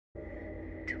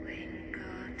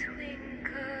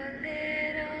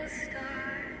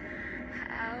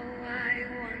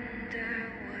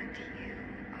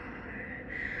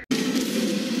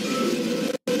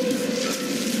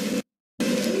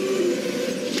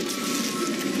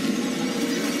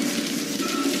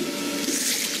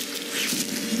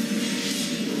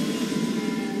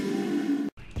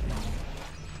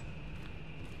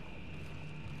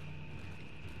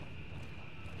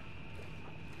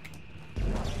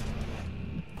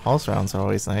Pulse rounds are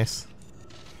always nice.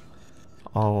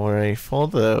 Already full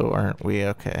though, aren't we?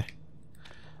 Okay.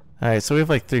 Alright, so we have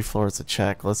like 3 floors to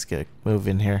check. Let's get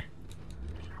moving here.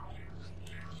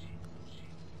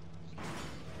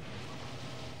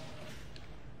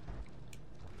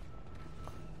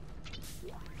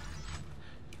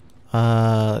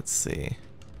 Let's see.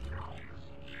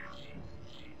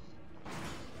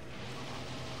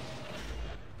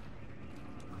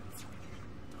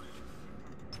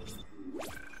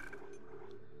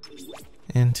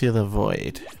 Into the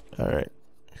void. Alright.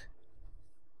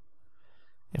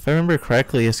 If I remember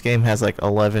correctly, this game has like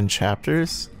 11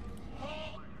 chapters.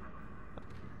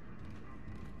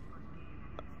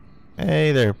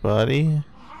 Hey there, buddy.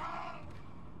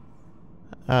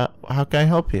 How can I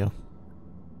help you?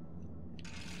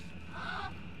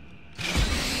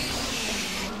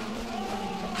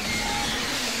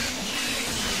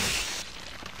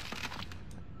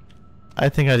 I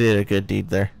think I did a good deed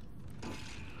there.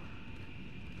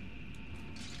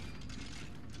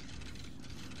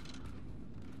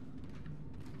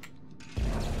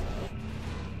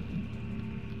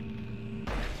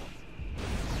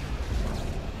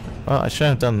 Well, I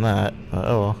shouldn't have done that, but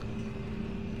oh well.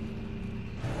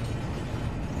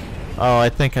 Oh, I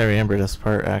think I remember this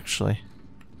part actually.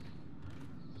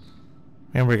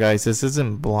 Remember guys, this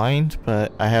isn't blind,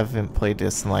 but I haven't played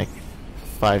this in like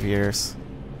 5 years.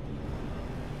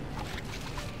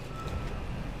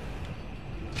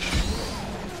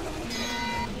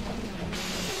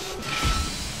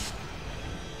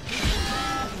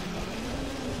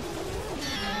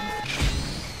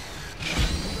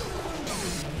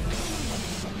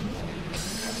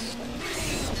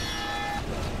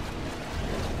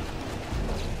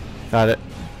 Got it.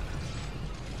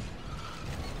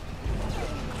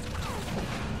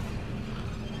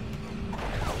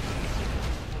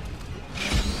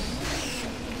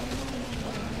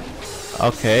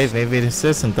 Okay, maybe this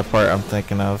isn't the part I'm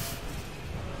thinking of.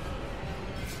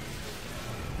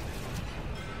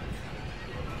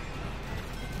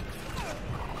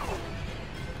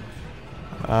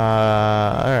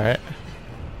 Alright.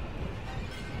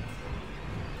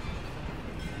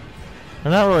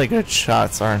 They're not really good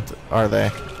shots, are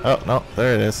they? Oh, no,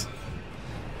 there it is.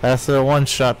 That's the one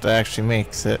shot that actually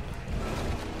makes it.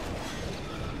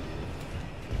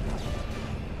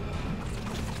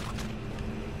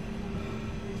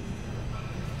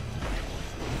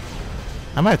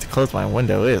 I might have to close my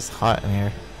window. It is hot in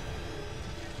here.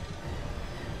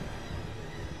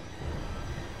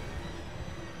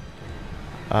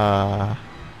 Isaac?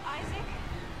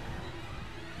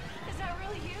 Is that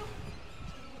really you?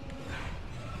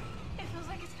 It feels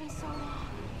like it's been so long.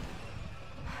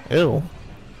 Ew.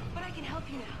 But I can help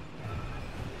you now.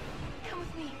 Come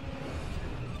with me.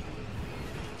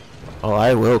 Oh,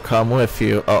 I will come with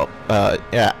you. Oh,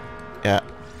 yeah. Yeah.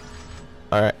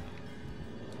 Alright.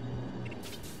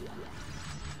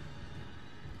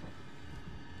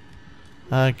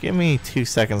 Give me 2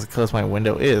 seconds to close my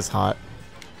window. It is hot.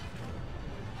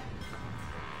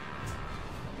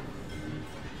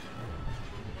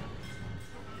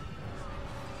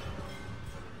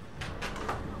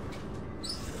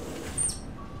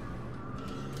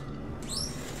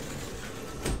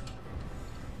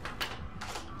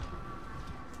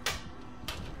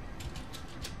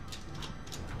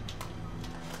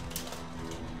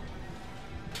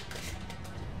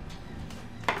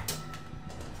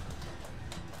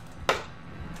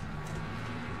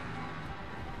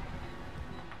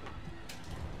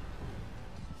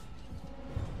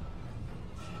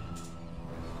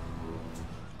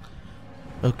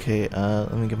 Okay,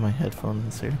 let me get my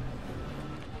headphones here.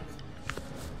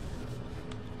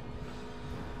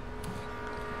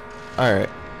 Alright,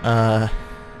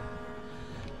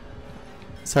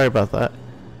 sorry about that.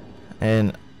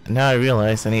 And now I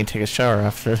realize I need to take a shower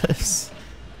after this.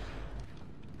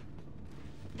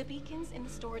 The beacon's in the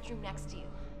storage room next to you.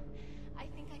 I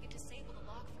think I could disable the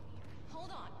lock from here.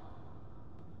 Hold on.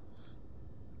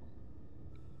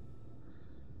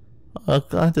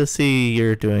 Glad to see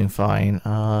you're doing fine.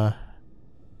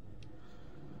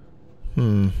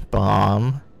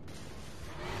 Bomb.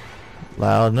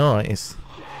 Loud noise.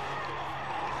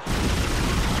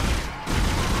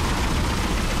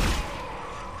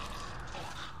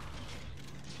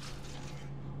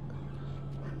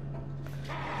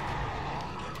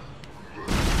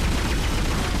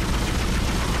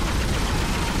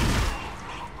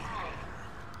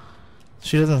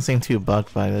 She doesn't seem too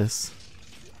bugged by this.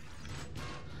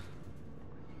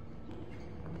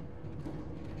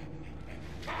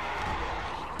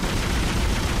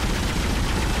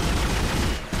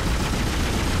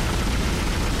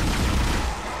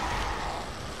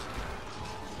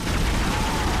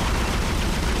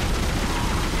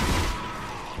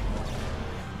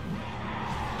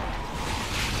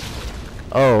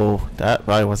 Oh, that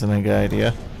probably wasn't a good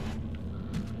idea.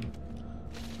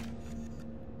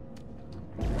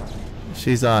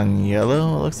 She's on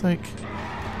yellow, it looks like.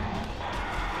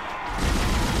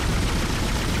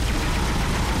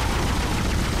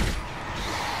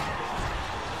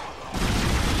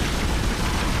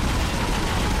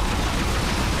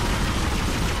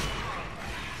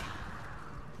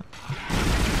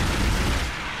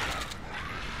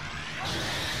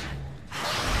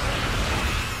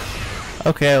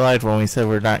 Okay, I lied when we said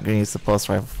we're not going to use the pulse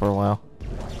rifle for a while.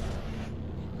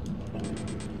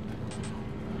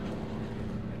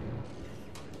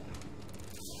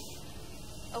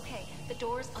 Okay, the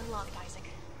door's unlocked, Isaac.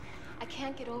 I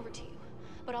can't get over to you,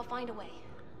 but I'll find a way.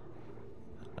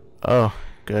 Oh,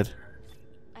 good.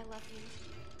 I love you.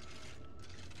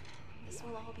 This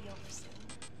will all be over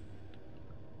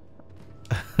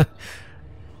soon.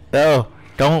 No,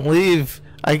 don't leave.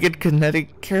 I can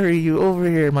kinetic carry you over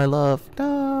here, my love.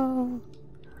 No.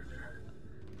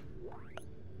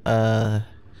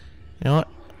 You know what?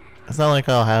 It's not like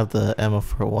I'll have the ammo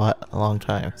for a long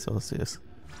time, so let's do this.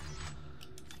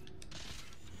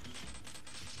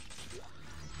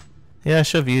 Yeah, I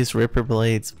should have used Ripper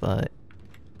Blades, but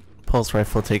Pulse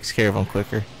Rifle takes care of them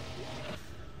quicker.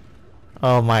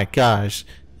 Oh my gosh,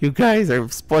 you guys are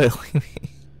spoiling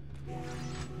me.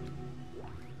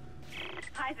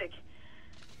 Isaac.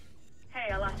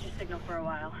 Hey, I lost your signal for a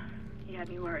while. You had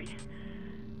me worried.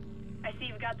 I see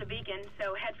you've got the beacon,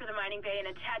 so head for the mining bay and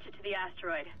attach it to the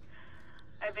asteroid.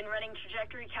 I've been running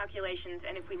trajectory calculations,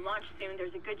 and if we launch soon,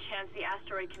 there's a good chance the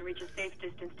asteroid can reach a safe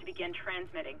distance to begin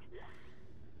transmitting.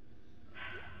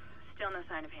 Still no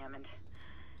sign of Hammond.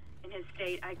 In his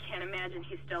state, I can't imagine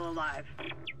he's still alive.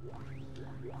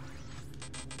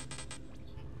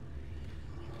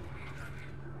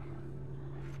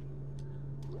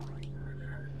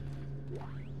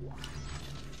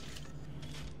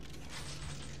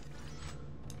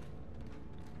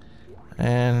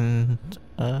 And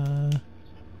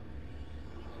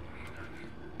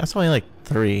that's only like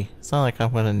 3. It's not like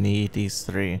I'm gonna need these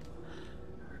 3.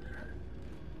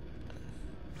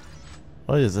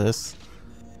 What is this?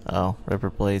 Oh,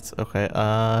 rubber blades. Okay.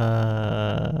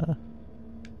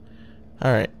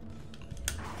 Alright.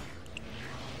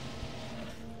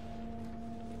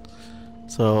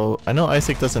 So I know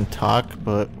Isaac doesn't talk,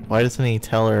 but why doesn't he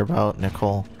tell her about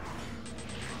Nicole?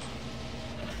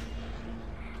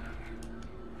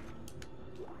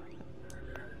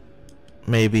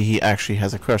 Maybe he actually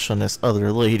has a crush on this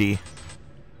other lady.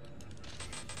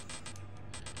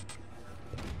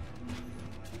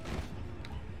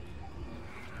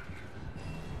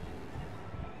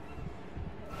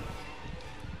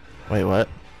 Wait, what?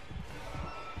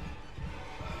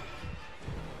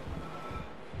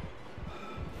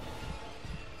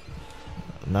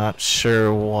 Not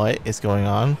sure what is going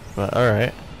on, but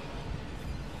alright.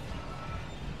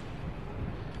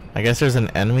 I guess there's an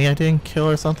enemy I didn't kill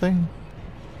or something?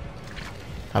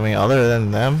 I mean, other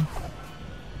than them?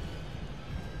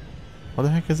 What the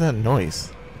heck is that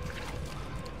noise?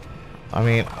 I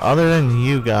mean, other than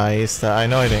you guys that I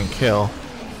know I didn't kill.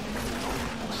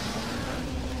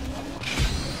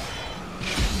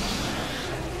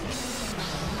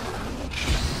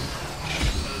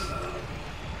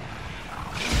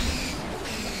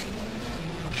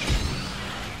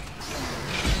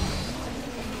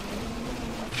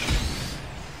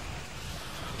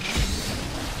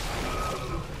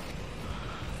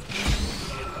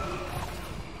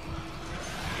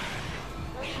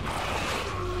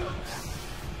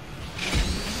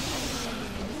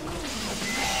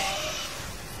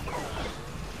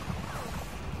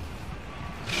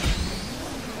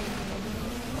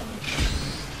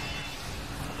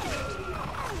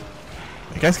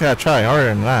 You guys gotta try harder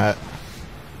than that.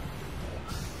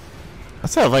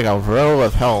 Let's have like a row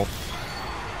of health.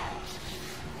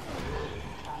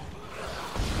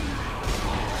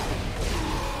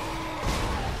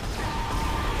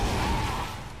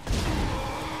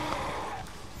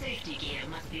 Safety gear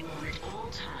must be worn at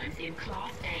all times in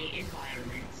Class A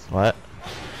environments. What?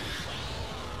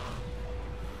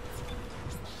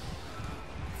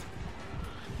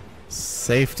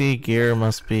 Safety gear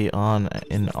must be on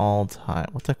in all time.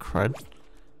 What the crud?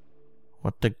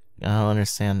 What the... I don't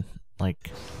understand.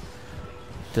 Like...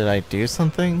 Did I do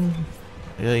something?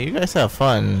 Yeah, you guys have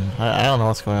fun. I don't know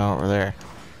what's going on over there.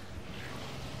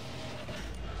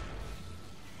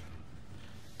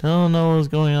 Don't know what's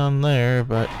going on there,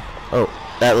 but... Oh,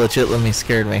 that legitimately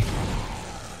scared me.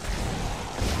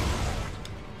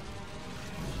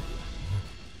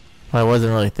 I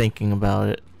wasn't really thinking about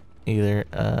it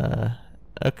either.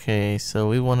 Okay, so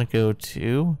we want to go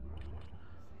to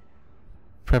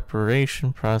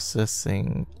preparation,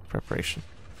 processing, preparation.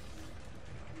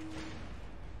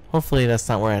 Hopefully that's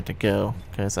not where I have to go,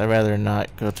 because I'd rather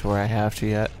not go to where I have to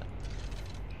yet.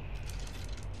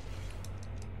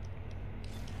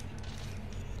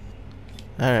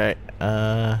 Alright,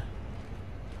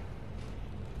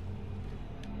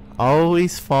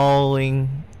 always follow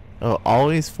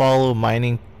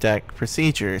mining deck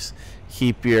procedures.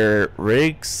 Keep your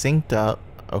rig synced up.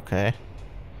 Okay.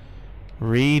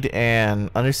 Read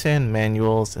and understand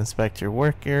manuals. Inspect your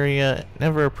work area.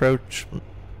 Never approach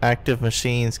active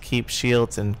machines. Keep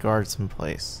shields and guards in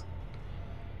place.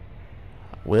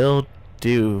 Will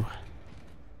do.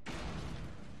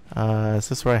 Is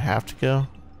this where I have to go?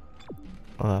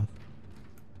 Hold on.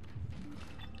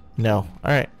 No.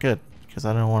 Alright, good. Because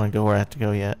I don't want to go where I have to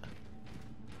go yet.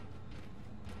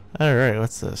 Alright,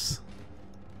 what's this?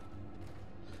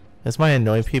 This might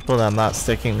annoy people that I'm not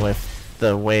sticking with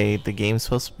the way the game's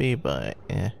supposed to be, but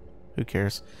who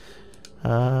cares?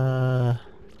 Alright,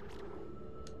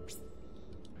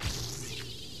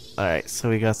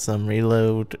 so we got some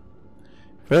reload.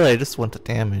 Really, I just want the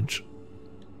damage.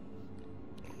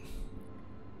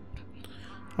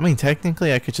 I mean,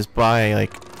 technically I could just buy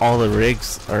like all the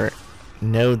rigs or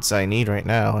nodes I need right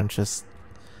now and just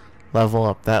level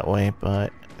up that way,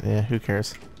 but yeah, who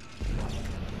cares?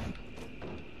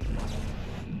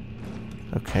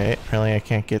 Okay, apparently I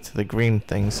can't get to the green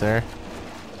things there.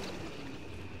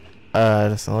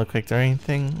 Doesn't look like there's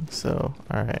anything, so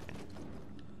alright.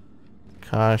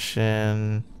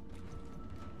 Caution.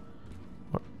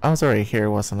 I was already here,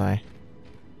 wasn't I?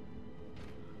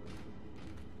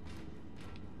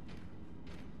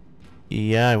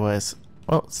 Yeah, I was.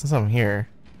 Well, since I'm here.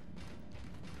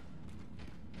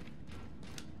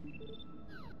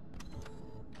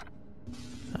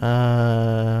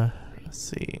 Let's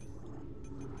see.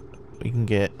 We can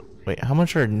get. Wait, how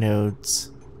much are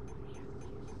nodes?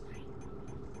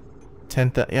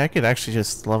 10,000. Yeah, I could actually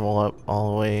just level up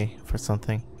all the way for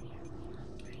something.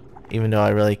 Even though I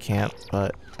really can't,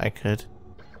 but I could.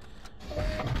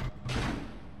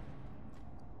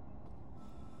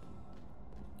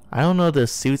 I don't know if the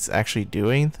suits actually do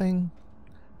anything.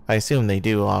 I assume they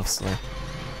do, obviously.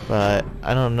 But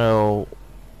I don't know,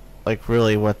 like,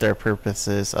 really what their purpose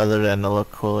is other than to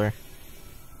look cooler.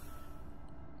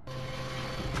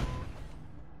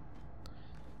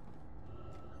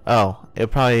 Oh,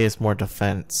 it probably is more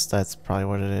defense. That's probably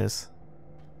what it is.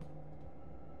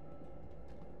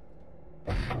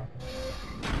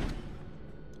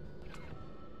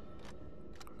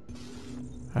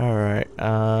 Alright,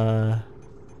 oh,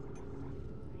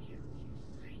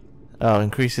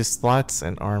 increases slots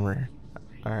and armor.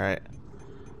 Alright.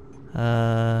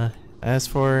 As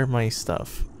for my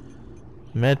stuff.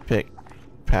 Medpick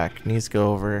pack needs to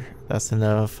go over. That's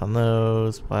enough on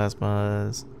those.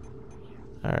 Plasmas.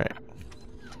 Alright.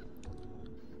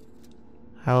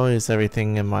 How is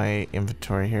everything in my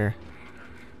inventory here?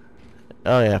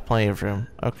 Oh yeah, plenty of room.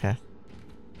 Okay.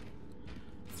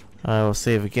 I will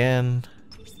save again.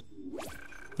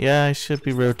 Yeah, I should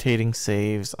be rotating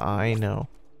saves. I know.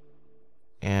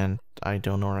 And I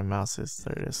don't know where my mouse is.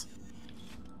 There it is.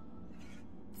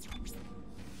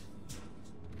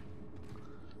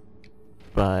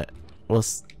 But we'll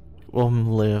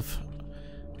live.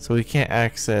 So we can't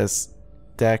access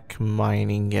deck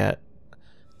mining yet.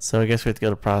 So I guess we have to go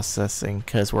to processing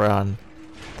because we're on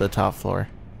the top floor.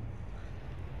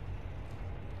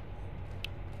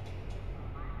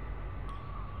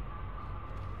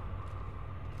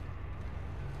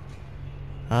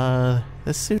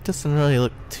 This suit doesn't really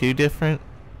look too different,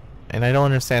 and I don't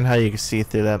understand how you can see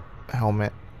through that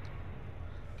helmet.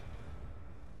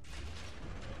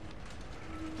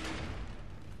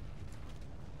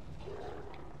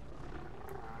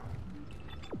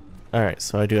 Alright,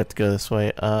 so I do have to go this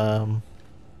way. Alright,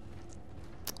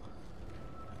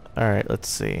 let's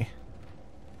see.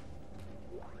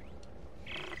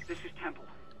 This is Temple.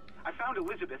 I found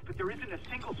Elizabeth, but there isn't a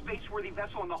single space-worthy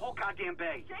vessel in the whole goddamn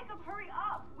bay. Jacob, hurry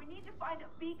up! We need to find a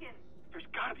beacon. There's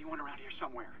gotta be one around here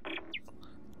somewhere.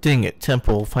 Dang it,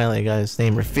 Temple finally got his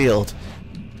name revealed.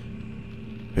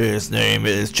 His name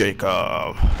is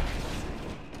Jacob.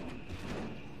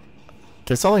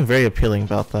 There's something very appealing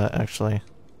about that, actually.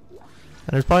 And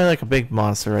there's probably like a big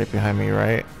monster right behind me,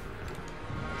 right?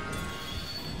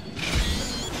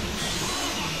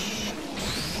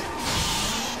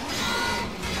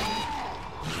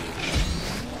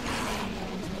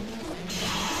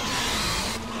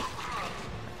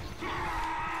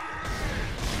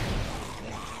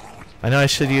 I know I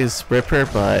should use Ripper,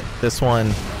 but this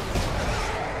one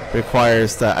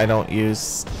requires that I don't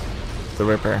use the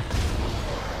Ripper.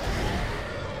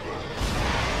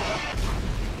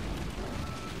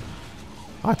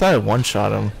 I thought I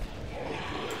one-shot him.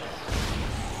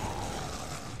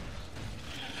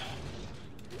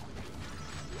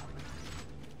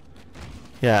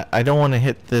 Yeah, I don't want to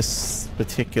hit this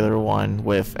particular one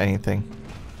with anything.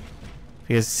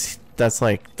 Because that's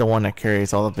like the one that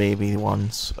carries all the baby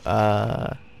ones.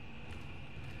 Right.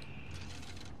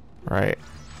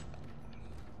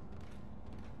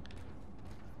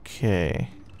 Okay.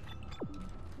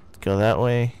 Let's go that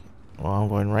way. Well, I'm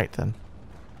going right then.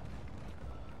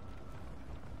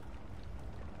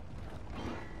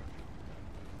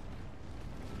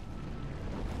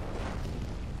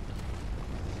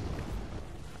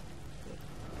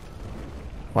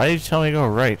 Why did you tell me to go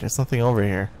right? There's nothing over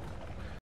here.